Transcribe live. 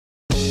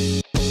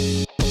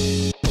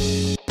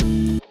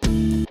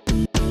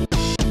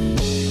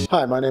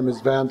Hi, my name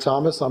is Van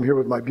Thomas. I'm here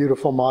with my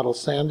beautiful model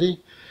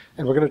Sandy,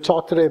 and we're going to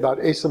talk today about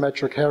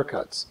asymmetric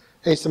haircuts.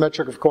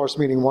 Asymmetric, of course,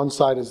 meaning one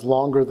side is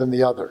longer than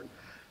the other.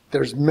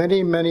 There's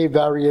many, many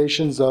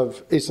variations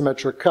of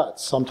asymmetric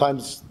cuts.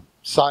 Sometimes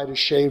side is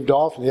shaved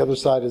off and the other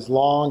side is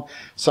long.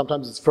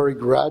 Sometimes it's very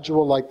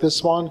gradual like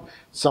this one.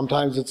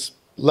 Sometimes it's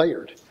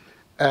layered.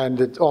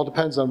 And it all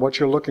depends on what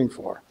you're looking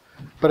for.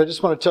 But I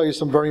just want to tell you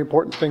some very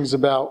important things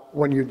about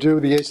when you do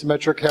the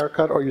asymmetric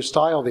haircut or you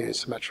style the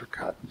asymmetric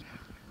cut.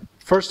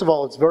 First of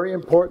all, it's very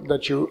important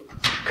that you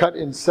cut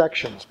in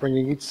sections,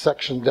 bringing each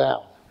section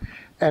down.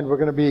 And we're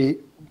going to be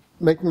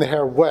making the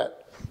hair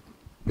wet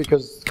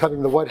because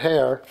cutting the wet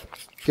hair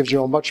gives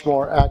you a much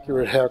more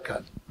accurate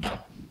haircut.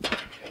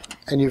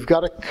 And you've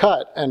got to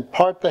cut and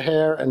part the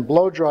hair and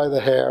blow dry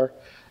the hair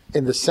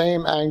in the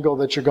same angle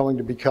that you're going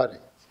to be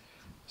cutting.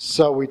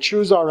 So we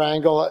choose our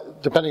angle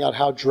depending on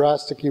how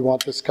drastic you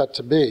want this cut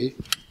to be.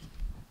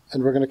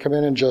 And we're going to come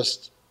in and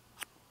just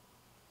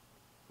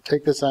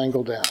take this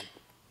angle down.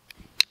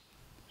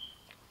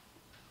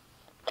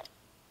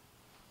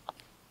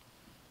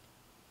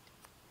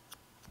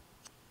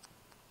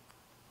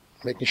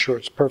 Making sure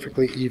it's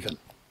perfectly even.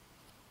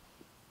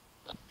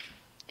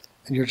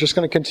 And you're just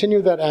going to continue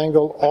that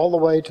angle all the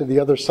way to the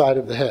other side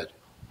of the head.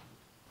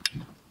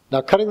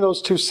 Now, cutting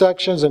those two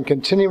sections and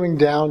continuing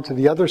down to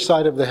the other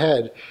side of the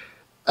head,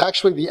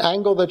 actually the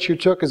angle that you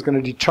took is going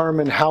to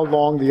determine how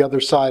long the other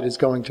side is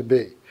going to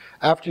be.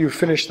 After you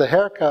finish the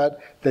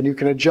haircut, then you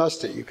can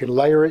adjust it. You can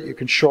layer it, you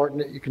can shorten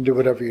it, you can do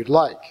whatever you'd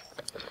like.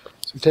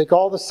 So take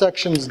all the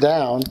sections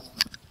down,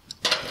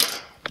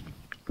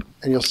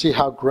 and you'll see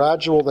how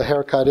gradual the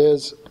haircut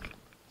is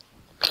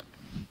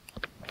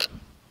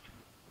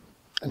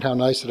and how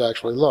nice it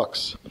actually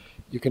looks.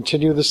 You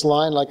continue this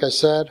line, like I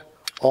said,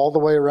 all the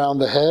way around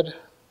the head,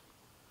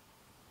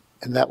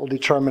 and that will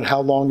determine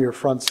how long your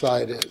front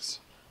side is.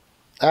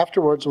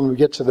 Afterwards, when we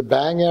get to the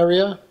bang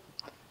area,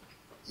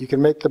 you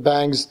can make the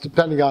bangs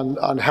depending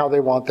on how they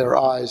want their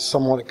eyes.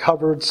 Some want it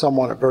covered, some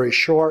want it very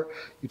short.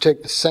 You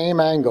take the same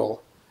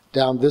angle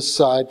down this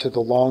side to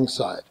the long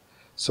side.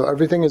 So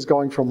everything is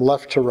going from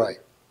left to right.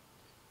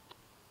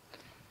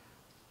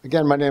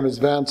 Again, my name is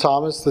Van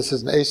Thomas. This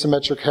is an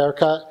asymmetric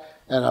haircut,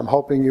 and I'm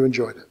hoping you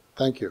enjoyed it.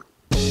 Thank you.